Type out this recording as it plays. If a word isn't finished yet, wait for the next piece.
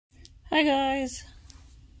Hi guys,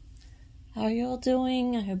 how are y'all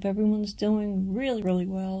doing? I hope everyone's doing really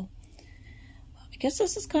well. I guess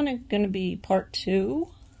this is kind of going to be part 2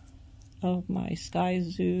 of my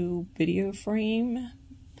Skyzoo video frame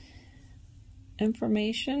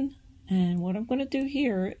information. And what I'm going to do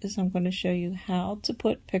here is I'm going to show you how to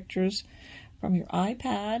put pictures from your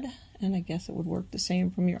iPad, and I guess it would work the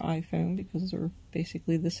same from your iPhone because they're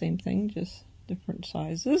basically the same thing, just different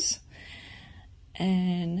sizes.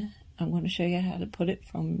 And I'm going to show you how to put it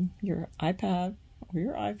from your iPad or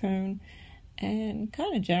your iPhone, and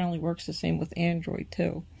kind of generally works the same with Android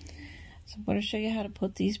too. So I'm going to show you how to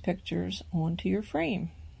put these pictures onto your frame.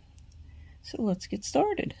 So let's get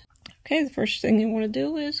started. Okay, the first thing you want to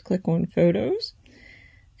do is click on Photos,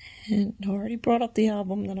 and I already brought up the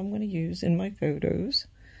album that I'm going to use in my photos.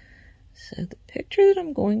 So the picture that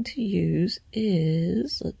I'm going to use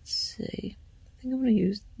is, let's see, I think I'm going to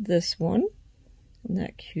use this one. Isn't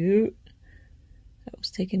that cute? That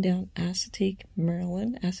was taken down Assateague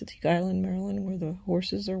Island, Maryland, where the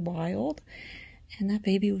horses are wild. And that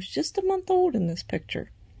baby was just a month old in this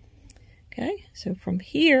picture. Okay, so from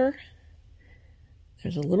here,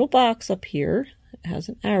 there's a little box up here. It has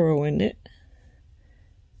an arrow in it.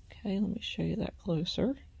 Okay, let me show you that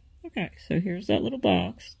closer. Okay, so here's that little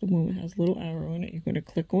box. The one that has a little arrow in it. You're going to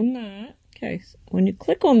click on that. Okay, so when you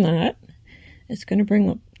click on that, it's going to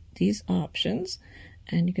bring up these options,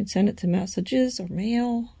 and you can send it to messages or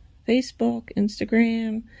mail, Facebook,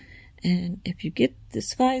 Instagram. And if you get the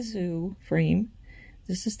Skyzoo frame,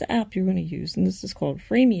 this is the app you're going to use, and this is called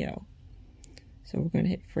Frameo. So we're going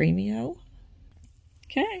to hit Frameo.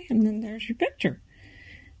 Okay, and then there's your picture.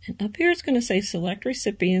 And up here it's going to say select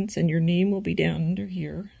recipients, and your name will be down under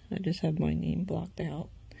here. I just have my name blocked out.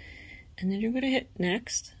 And then you're going to hit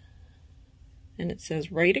next, and it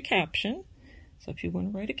says write a caption. So if you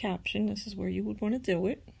want to write a caption, this is where you would want to do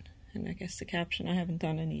it. And I guess the caption, I haven't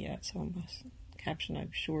done any yet, so caption I'm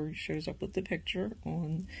sure shows up with the picture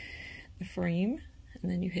on the frame.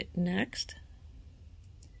 And then you hit next.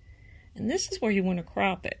 And this is where you want to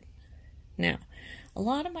crop it. Now, a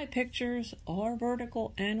lot of my pictures are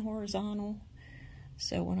vertical and horizontal.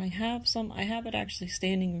 So when I have some, I have it actually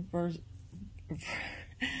standing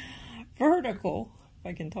vertical, if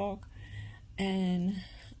I can talk. And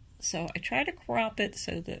so I try to crop it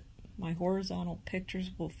so that my horizontal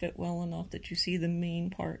pictures will fit well enough that you see the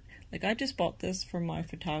main part. Like I just bought this for my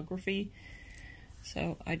photography,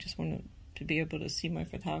 so I just want to be able to see my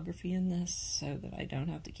photography in this so that I don't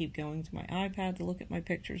have to keep going to my iPad to look at my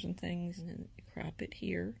pictures and things. And then you crop it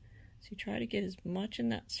here. So you try to get as much in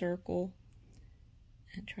that circle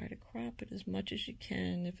and try to crop it as much as you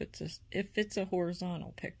can if it's a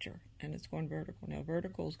horizontal picture and it's going vertical. Now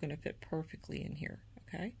vertical is going to fit perfectly in here,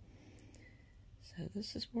 okay? So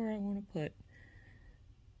this is where I want to put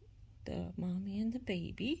the mommy and the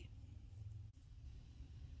baby.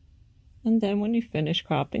 And then when you finish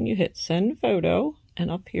cropping, you hit send photo,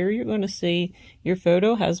 and up here you're going to see your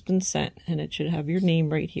photo has been sent, and it should have your name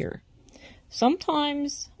right here.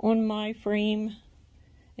 Sometimes on my frame,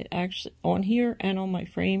 it actually, on here and on my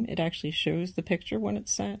frame, it actually shows the picture when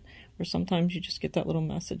it's sent, or sometimes you just get that little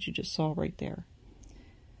message you just saw right there.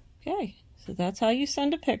 Okay, so that's how you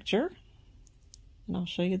send a picture. And I'll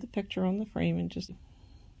show you the picture on the frame in just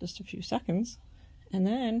a few seconds. And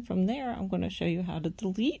then from there, I'm going to show you how to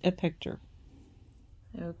delete a picture.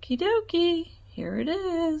 Okie dokie, here it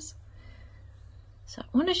is. So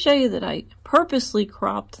I want to show you that I purposely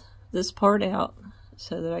cropped this part out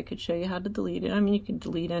so that I could show you how to delete it. I mean, you can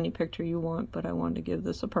delete any picture you want, but I wanted to give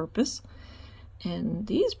this a purpose. And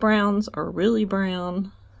these browns are really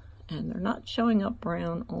brown, and they're not showing up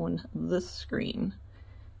brown on this screen,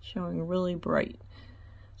 showing really bright.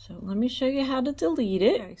 So let me show you how to delete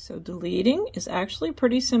it. Okay, so deleting is actually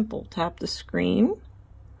pretty simple. Tap the screen,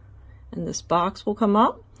 and this box will come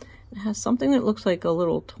up. It has something that looks like a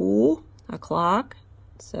little tool, a clock.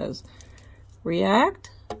 It says React,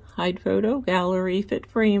 Hide Photo, Gallery, Fit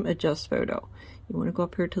Frame, Adjust Photo. You want to go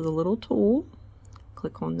up here to the little tool,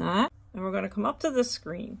 click on that, and we're going to come up to this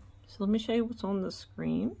screen. So let me show you what's on the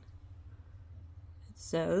screen. It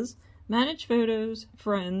says Manage Photos,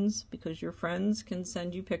 Friends, because your friends can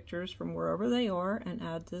send you pictures from wherever they are and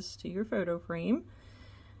add this to your photo frame.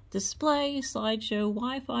 Display, Slideshow,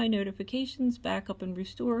 Wi-Fi, Notifications, Backup and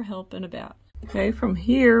Restore, Help, and About. Okay, from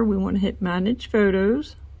here we want to hit Manage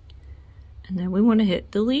Photos, and then we want to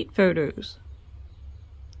hit Delete Photos.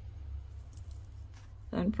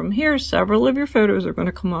 Then from here, several of your photos are going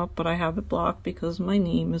to come up, but I have it blocked because my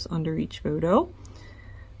name is under each photo.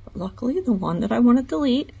 But luckily, the one that I want to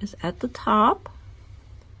delete is at the top.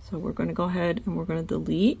 So we're going to go ahead and we're going to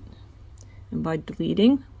delete. And by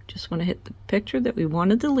deleting, just want to hit the picture that we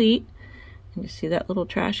want to delete. And you see that little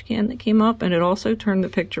trash can that came up, and it also turned the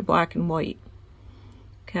picture black and white.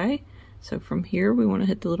 Okay, so from here we want to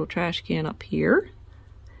hit the little trash can up here.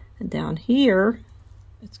 And down here,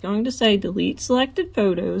 it's going to say delete selected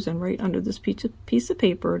photos, and right under this piece of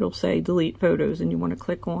paper it'll say delete photos, and you want to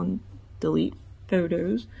click on delete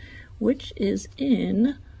photos, which is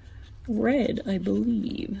in red, I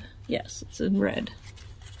believe. Yes, it's in red.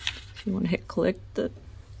 So you want to hit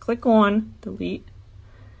click on delete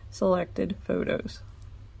selected photos.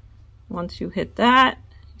 Once you hit that,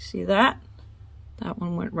 you see that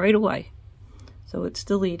one went right away, so it's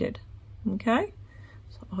deleted. Okay,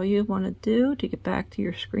 so all you want to do to get back to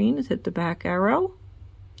your screen is hit the back arrow,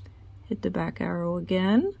 hit the back arrow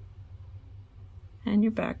again, and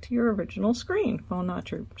you're back to your original screen. Well,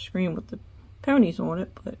 not your screen with the ponies on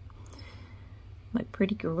it, but my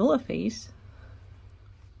pretty gorilla face.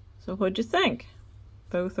 So what'd you think?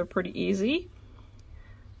 Both are pretty easy.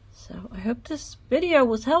 So I hope this video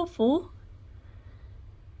was helpful,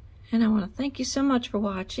 and I want to thank you so much for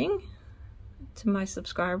watching. To my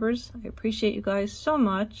subscribers, I appreciate you guys so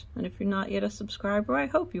much, and if you're not yet a subscriber, I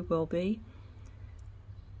hope you will be.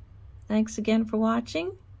 Thanks again for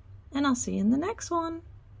watching, and I'll see you in the next one.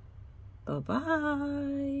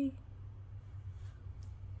 Bye-bye.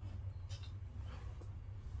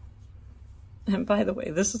 And by the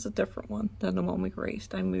way, this is a different one than the one we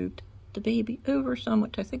erased. I moved the baby over so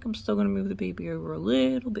much. I think I'm still going to move the baby over a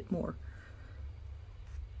little bit more.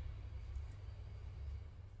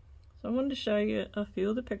 So I wanted to show you a few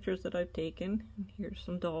of the pictures that I've taken. And here's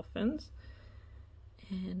some dolphins.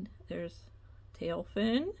 And there's tail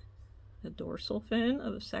fin, the dorsal fin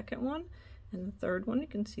of the second one, and the third one you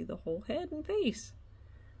can see the whole head and face.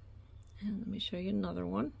 And let me show you another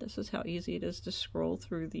one. This is how easy it is to scroll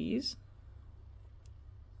through these.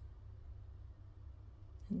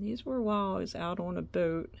 And these were while I was out on a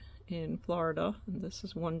boat in Florida, and this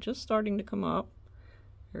is one just starting to come up.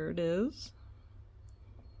 There it is.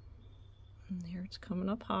 And there it's coming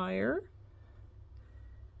up higher.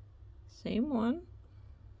 Same one.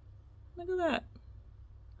 Look at that.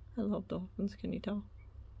 I love dolphins, can you tell?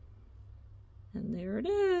 And there it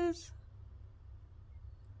is.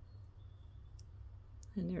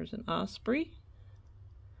 And there's an osprey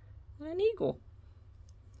and an eagle.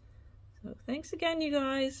 So thanks again, you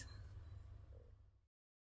guys.